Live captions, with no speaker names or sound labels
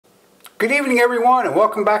Good evening, everyone, and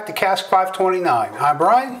welcome back to Cask 529. I'm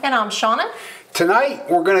Bryan. And I'm Shona. Tonight,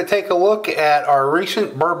 we're going to take a look at our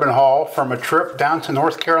recent bourbon haul from a trip down to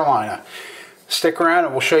North Carolina. Stick around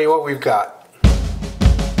and we'll show you what we've got.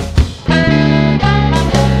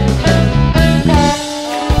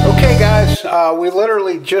 Okay, guys, we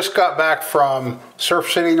literally just got back from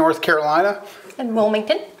Surf City, North Carolina. And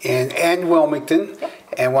Wilmington. And Wilmington. Yep.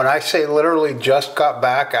 And when I say literally just got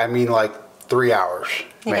back, I mean like 3 hours,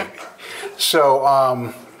 maybe. Yeah.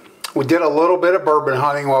 So we did a little bit of bourbon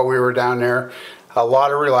hunting while we were down there. A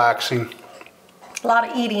lot of relaxing. A lot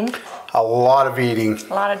of eating. A lot of eating.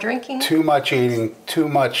 A lot of drinking. Too much eating. Too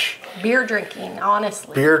much beer drinking,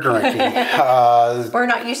 honestly. Beer drinking. We're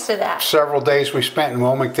not used to that. Several days we spent in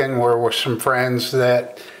Wilmington where with some friends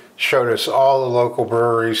that showed us all the local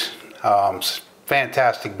breweries.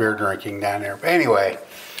 Fantastic beer drinking down there. But anyway,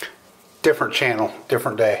 different channel,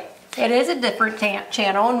 different day. It is a different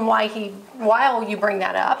channel, and while you bring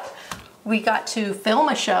that up, we got to film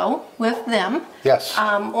a show with them. Yes.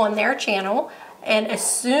 On their channel, and as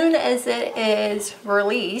soon as it is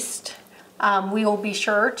released, we will be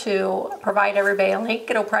sure to provide everybody a link.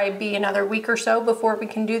 It'll probably be another week or so before we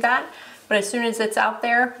can do that, but as soon as it's out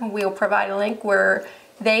there, we'll provide a link where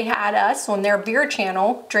they had us on their beer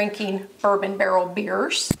channel drinking bourbon barrel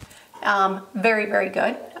beers. Very, very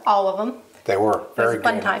good, all of them. They were very good.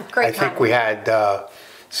 It was a fun time, great time. I think we had,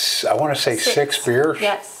 I want to say six beers.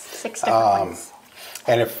 Yes, 6 different ones.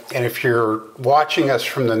 And if you're watching us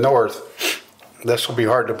from the north, this will be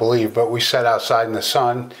hard to believe, but we sat outside in the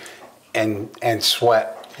sun and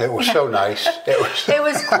sweat. It was so nice. It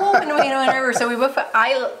was cool when we went over. So we both.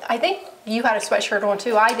 I think you had a sweatshirt on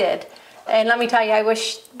too. I did, and let me tell you, I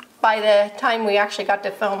wish by the time we actually got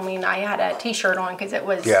to filming, I had a t-shirt on because it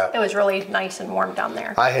was really nice and warm down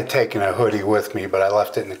there. I had taken a hoodie with me, but I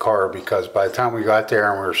left it in the car because by the time we got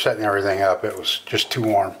there and we were setting everything up, it was just too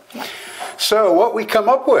warm. Yeah. So what we come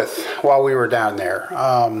up with while we were down there,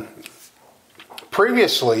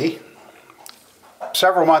 previously,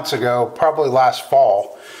 several months ago, probably last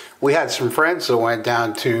fall, we had some friends that went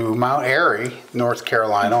down to Mount Airy, North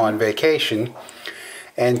Carolina on vacation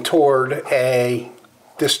and toured a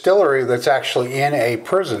distillery that's actually in a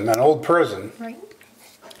prison, an old prison. Right.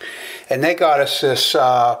 And they got us this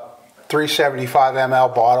 375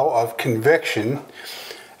 ml bottle of Conviction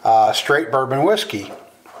straight bourbon whiskey.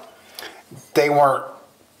 They weren't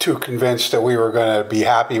too convinced that we were going to be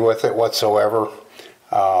happy with it whatsoever.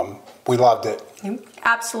 We loved it.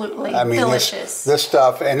 Absolutely. I mean, delicious. This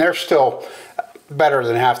stuff, and they're still better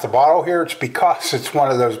than half the bottle here. It's because it's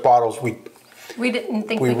one of those bottles we didn't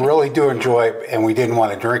think we really do enjoy it, and we didn't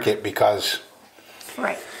want to drink it because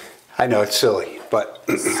right. I know it's silly, but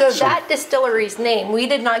so that distillery's name, we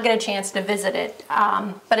did not get a chance to visit it,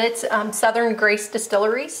 but it's Southern Grace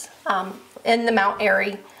Distilleries in the Mount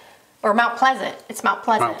Airy, or Mount Pleasant. It's Mount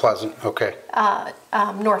Pleasant. Mount Pleasant, okay.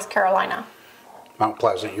 North Carolina. Mount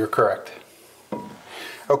Pleasant, you're correct.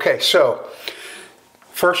 Okay, so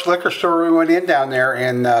first liquor store we went in down there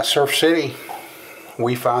in Surf City,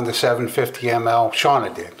 we found the 750 ml.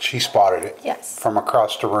 Shona did. She spotted it. Yes. From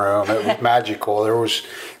across the room. It was magical. There was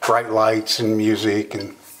bright lights and music,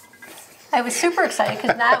 and I was super excited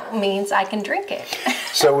because that means I can drink it.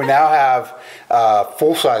 So we now have a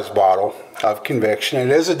full-size bottle of Conviction. It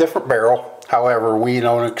is a different barrel. However, we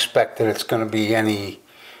don't expect that it's going to be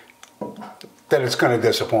that it's going to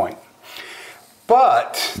disappoint.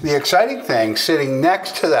 But the exciting thing, sitting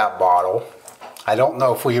next to that bottle, I don't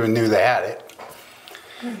know if we even knew they had it.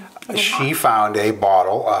 She found a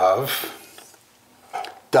bottle of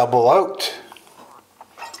double oaked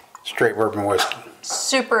straight bourbon whiskey.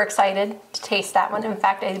 Super excited to taste that one. In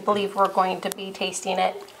fact, I believe we're going to be tasting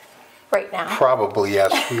it right now. Probably,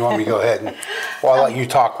 yes. You want me to go ahead and I'll let you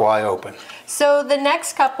talk while I open. So the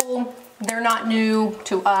next couple, they're not new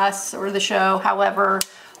to us or the show. However,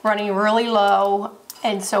 running really low.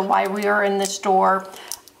 And so while we are in the store,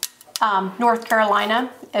 North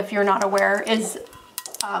Carolina, if you're not aware, is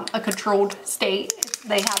a controlled state.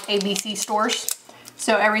 They have ABC stores,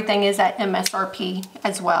 so everything is at MSRP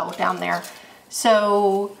as well down there.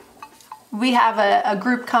 So we have a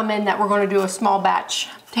group come in that we're going to do a small batch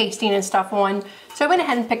tasting and stuff on. So I went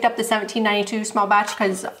ahead and picked up the 1792 small batch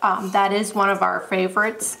because that is one of our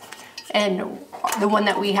favorites, and the one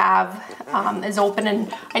that we have is open,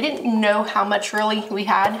 and I didn't know how much really we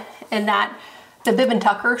had in that. The Bibb and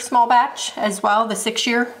Tucker small batch as well, the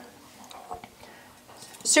 6-year.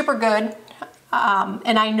 Super good,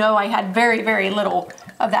 and I know I had very, very little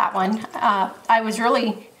of that one. I was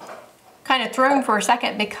really kind of thrown for a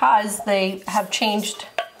second because they have changed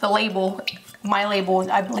the label. My label,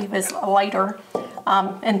 I believe, is lighter.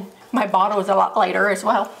 And my bottle is a lot lighter as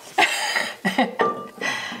well.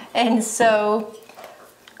 And so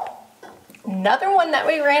another one that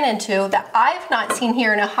we ran into that I've not seen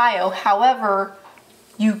here in Ohio, however,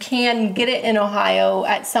 you can get it in Ohio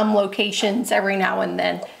at some locations every now and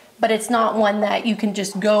then, but it's not one that you can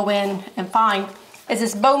just go in and find, is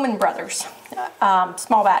this Bourbon Brothers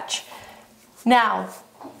small batch. Now,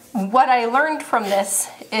 what I learned from this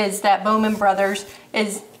is that Bourbon Brothers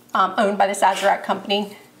is owned by the Sazerac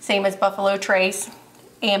company, same as Buffalo Trace,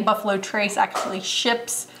 and Buffalo Trace actually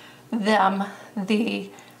ships them the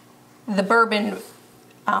bourbon,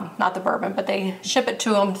 not the bourbon, but they ship it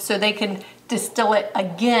to them so they can distill it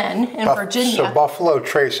again in Virginia. So Buffalo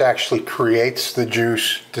Trace actually creates the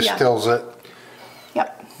juice, distills it.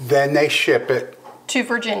 Yep. Then they ship it to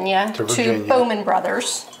Virginia. To Bourbon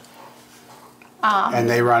Brothers. And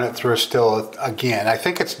they run it through a still again. I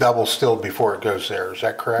think it's double stilled before it goes there. Is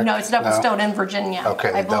that correct? No, it's double stilled in Virginia.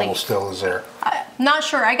 Okay, the double still is there. I'm not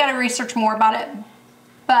sure. I got to research more about it.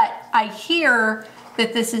 But I hear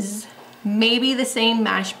that this is maybe the same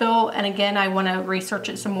mash bill. And again, I want to research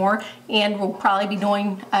it some more. And we'll probably be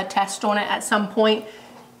doing a test on it at some point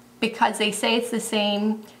because they say it's the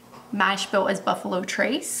same mash bill as Buffalo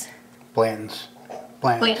Trace. Blanton's.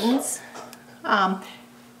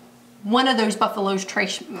 One of those Buffalo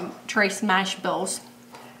Trace mash bills.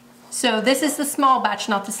 So this is the small batch,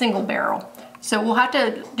 not the single barrel. So we'll have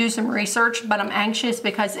to do some research, but I'm anxious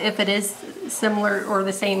because if it is similar or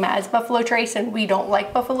the same as Buffalo Trace and we don't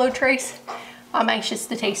like Buffalo Trace, I'm anxious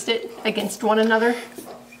to taste it against one another.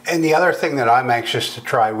 And the other thing that I'm anxious to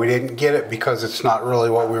try, we didn't get it because it's not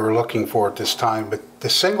really what we were looking for at this time, but the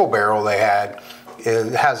single barrel they had,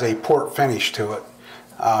 it has a port finish to it.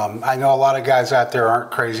 I know a lot of guys out there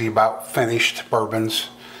aren't crazy about finished bourbons.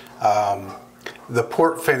 The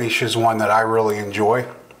port finish is one that I really enjoy.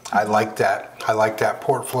 I like that. I like that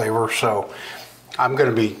port flavor. So I'm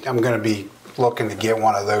gonna be looking to get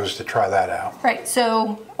one of those to try that out. Right.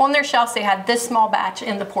 So on their shelves they had this small batch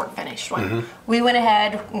and the port finished one. Mm-hmm. We went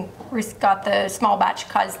ahead and got the small batch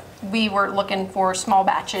because we were looking for small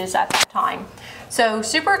batches at that time. So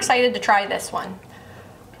super excited to try this one.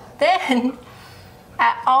 Then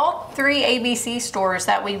at all 3 ABC stores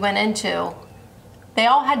that we went into, they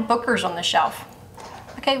all had Booker's on the shelf.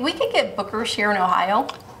 Okay, we could get Booker's here in Ohio.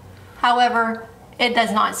 However, it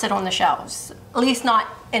does not sit on the shelves, at least not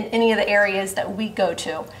in any of the areas that we go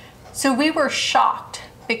to. So we were shocked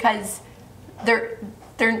because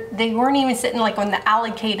they weren't even sitting like on the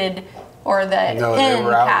allocated or the end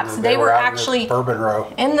caps. They were actually in the bourbon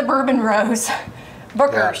row. In the bourbon rows,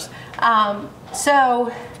 Booker's. Yeah.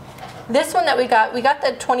 So this one that we got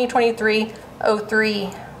the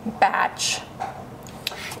 2023-03 batch.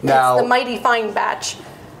 Now, it's the Mighty Fine batch.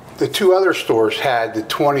 The 2 other stores had the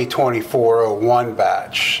 2024-01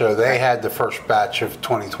 batch, so they had the first batch of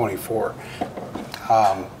 2024.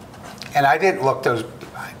 And I didn't look those,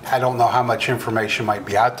 I don't know how much information might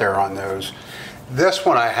be out there on those. This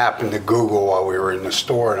one I happened to Google while we were in the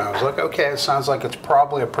store, and I was like, okay, it sounds like it's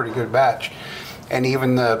probably a pretty good batch. And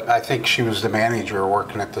even I think she was the manager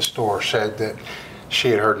working at the store, said that she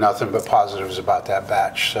had heard nothing but positives about that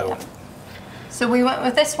batch. So we went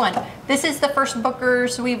with this one. This is the first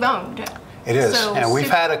Booker's we've owned. It is, and we've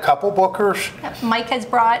had a couple Booker's. Mike has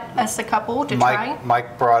brought us a couple to try.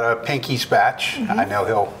 Mike brought a Pinky's batch. Mm-hmm. I know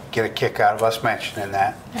he'll get a kick out of us mentioning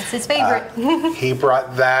that. That's his favorite. He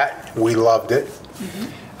brought that. We loved it.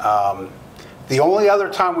 Mm-hmm. The only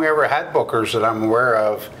other time we ever had Booker's that I'm aware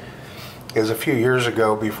of is a few years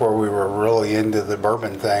ago before we were really into the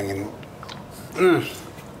bourbon thing, and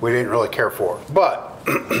we didn't really care for it. But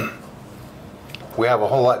we have a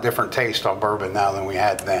whole lot different taste on bourbon now than we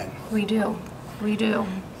had then. We do. We do.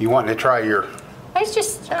 You wanting to try your... I was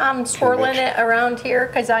just swirling it around here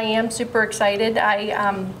because I am super excited.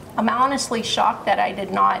 I'm honestly shocked that I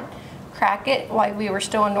did not crack it while we were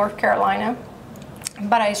still in North Carolina.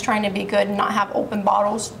 But I was trying to be good and not have open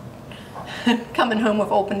bottles. Coming home with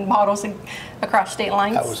open bottles across state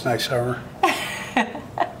lines. That was nice of her.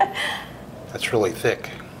 That's really thick.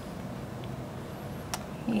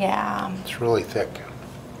 Yeah. It's really thick.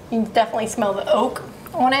 You can definitely smell the oak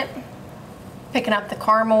on it. Picking up the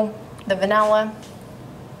caramel, the vanilla.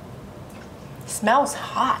 It smells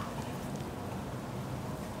hot.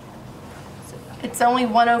 It's only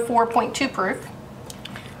 104.2 proof.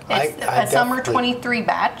 It's a summer 23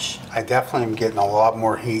 batch. I definitely am getting a lot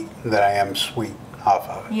more heat than I am sweet off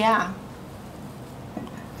of it. Yeah.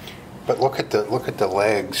 But look at the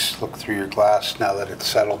legs. Look through your glass now that it's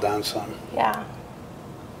settled down some. Yeah.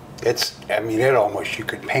 I mean, it almost, you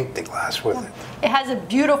could paint the glass with it. It has a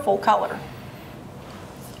beautiful color.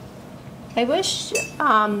 I wish,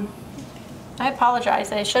 I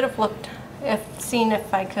apologize. I should have seen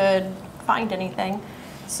if I could find anything.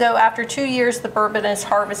 So after 2 years, the bourbon is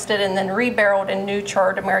harvested and then rebarreled in new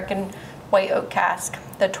charred American white oak cask.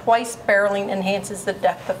 The twice barreling enhances the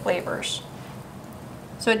depth of flavors.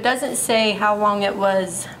 So it doesn't say how long it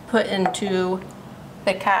was put into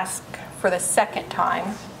the cask for the second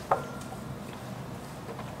time.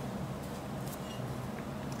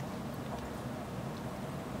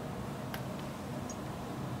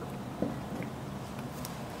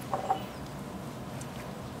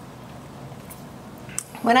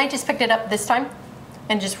 When I just picked it up this time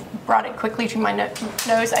and just brought it quickly to my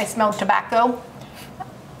nose, I smelled tobacco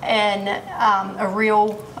and a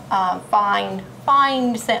real fine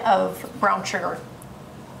scent of brown sugar.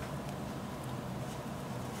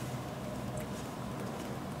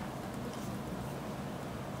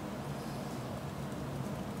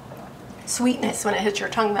 Sweetness when it hits your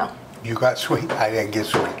tongue though. You got sweet, I didn't get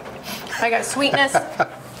sweet. I got sweetness,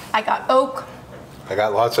 I got oak. I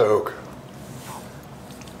got lots of oak.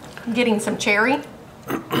 I'm getting some cherry.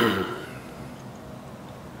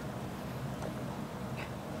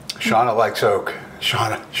 Shona likes oak.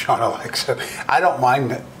 Shona likes oak. I don't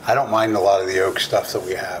mind a lot of the oak stuff that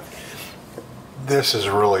we have. This is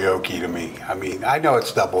really oaky to me. I mean, I know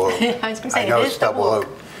it's double oak. I was gonna say, I know it it's is double double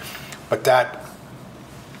oak. But that,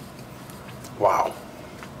 wow.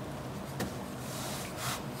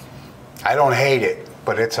 I don't hate it,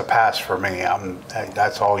 but it's a pass for me.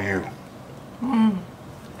 That's all you.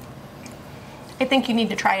 I think you need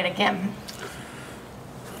to try it again.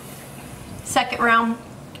 Second round,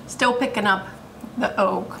 still picking up the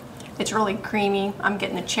oak. It's really creamy. I'm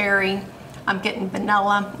getting the cherry. I'm getting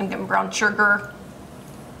vanilla. I'm getting brown sugar.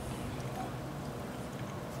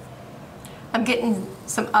 I'm getting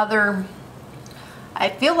some other, I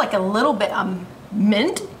feel like a little bit of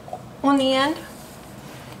mint on the end.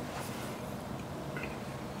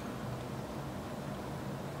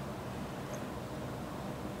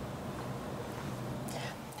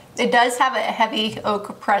 It does have a heavy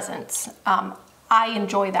oak presence. I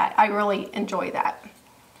enjoy that. I really enjoy that.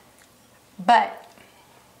 But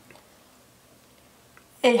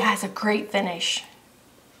it has a great finish.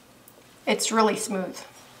 It's really smooth.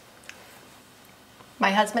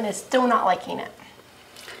 My husband is still not liking it.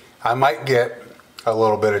 I might get a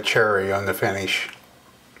little bit of cherry on the finish.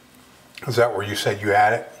 Is that where you said you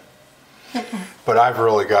had it? But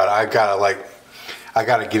I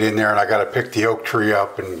gotta get in there and I gotta pick the oak tree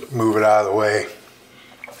up and move it out of the way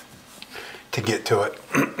to get to it.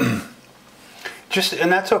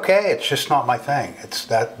 And that's okay. It's just not my thing.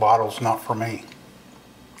 That bottle's not for me.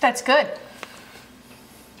 That's good.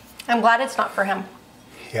 I'm glad it's not for him.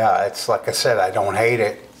 Yeah, it's like I said, I don't hate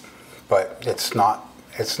it, but it's not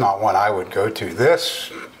one I would go to.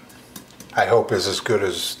 This, I hope, is as good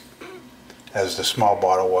as the small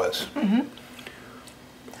bottle was. Mm-hmm.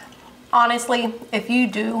 Honestly, if you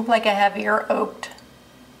do like a heavier oaked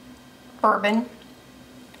bourbon,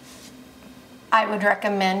 I would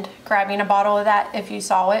recommend grabbing a bottle of that if you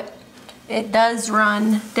saw it. It does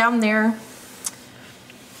run down there.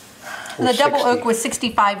 The double oak was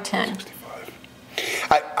 $65.10.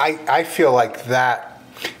 I feel like that,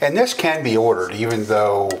 and this can be ordered, even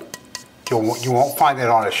though you won't find it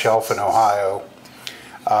on a shelf in Ohio.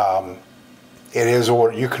 It is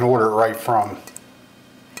ordered. You can order it right from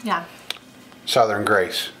Southern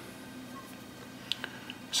Grace.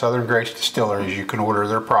 Southern Grace Distilleries. You can order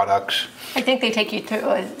their products. I think they take you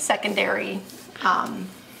to a secondary.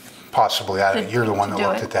 Possibly. You're the one that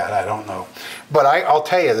looked at that. I don't know. But I'll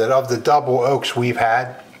tell you that of the double oaks we've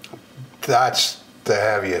had, that's the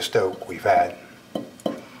heaviest oak we've had.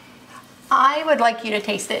 I would like you to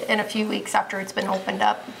taste it in a few weeks after it's been opened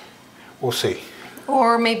up. We'll see.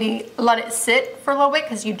 Or maybe let it sit for a little bit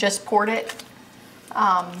because you just poured it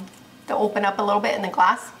to open up a little bit in the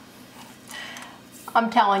glass. I'm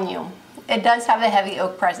telling you, it does have a heavy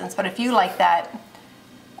oak presence, but if you like that,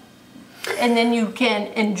 and then you can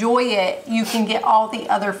enjoy it, you can get all the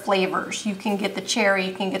other flavors. You can get the cherry,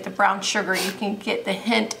 you can get the brown sugar, you can get the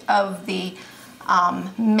hint of the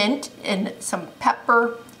mint and some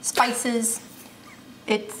pepper, spices.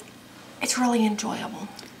 It's really enjoyable.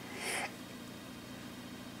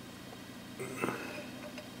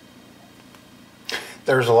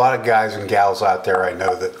 There's a lot of guys and gals out there I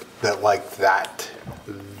know that like that.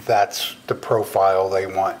 That's the profile they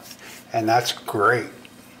want, and that's great.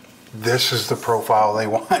 This is the profile they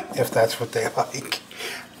want if that's what they like.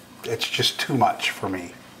 It's just too much for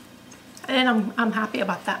me. And I'm happy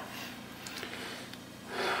about that.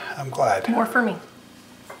 I'm glad. More for me.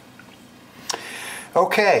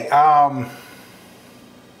 Okay.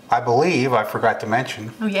 I believe I forgot to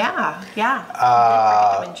mention. Oh, yeah. Yeah.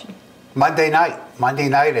 I did forget to mention. Monday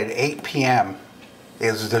night at 8 p.m.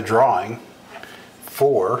 is the drawing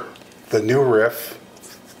for the new Riff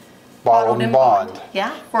Bottled and Bond.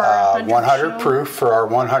 Yeah, for our 100 proof for our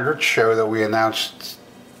 100th show that we announced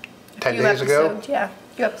 10 days ago. Yeah,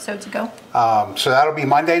 a few episodes ago. So that'll be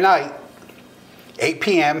Monday night, 8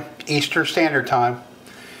 p.m. Eastern Standard Time.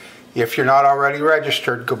 If you're not already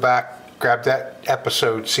registered, go back, grab that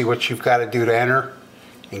episode, see what you've got to do to enter,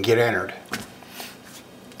 and get entered.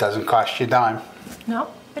 Doesn't cost you a dime. No,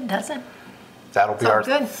 it doesn't. That'll be our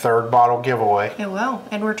third bottle giveaway. It will.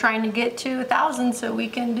 And we're trying to get to 1,000 so we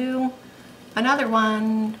can do another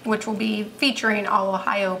one, which will be featuring all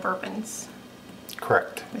Ohio bourbons.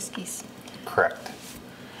 Correct. Whiskeys. Correct.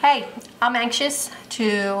 Hey, I'm anxious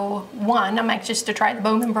to try the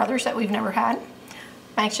Bowman Brothers that we've never had.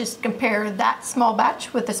 I'm anxious to compare that small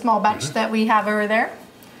batch with the small batch that we have over there.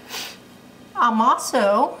 I'm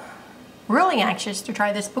also really anxious to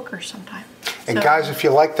try this Booker sometime. And guys, if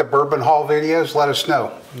you like the bourbon haul videos, let us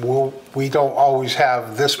know. We don't always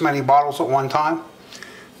have this many bottles at one time.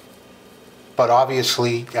 But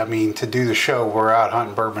obviously, I mean, to do the show, we're out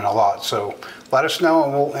hunting bourbon a lot. So let us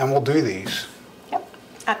know and we'll do these. Yep,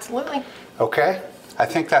 absolutely. Okay, I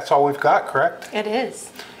think that's all we've got, correct? It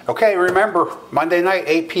is. Okay, remember, Monday night,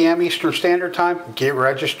 8 p.m. Eastern Standard Time, get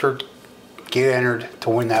registered, get entered to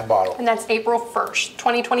win that bottle. And that's April 1st,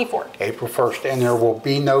 2024. April 1st, and there will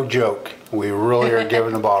be no joke. We really are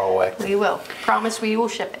giving the bottle away. We will. Promise we will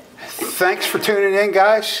ship it. Thanks for tuning in,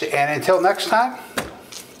 guys, and until next time,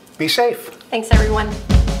 be safe. Thanks, everyone.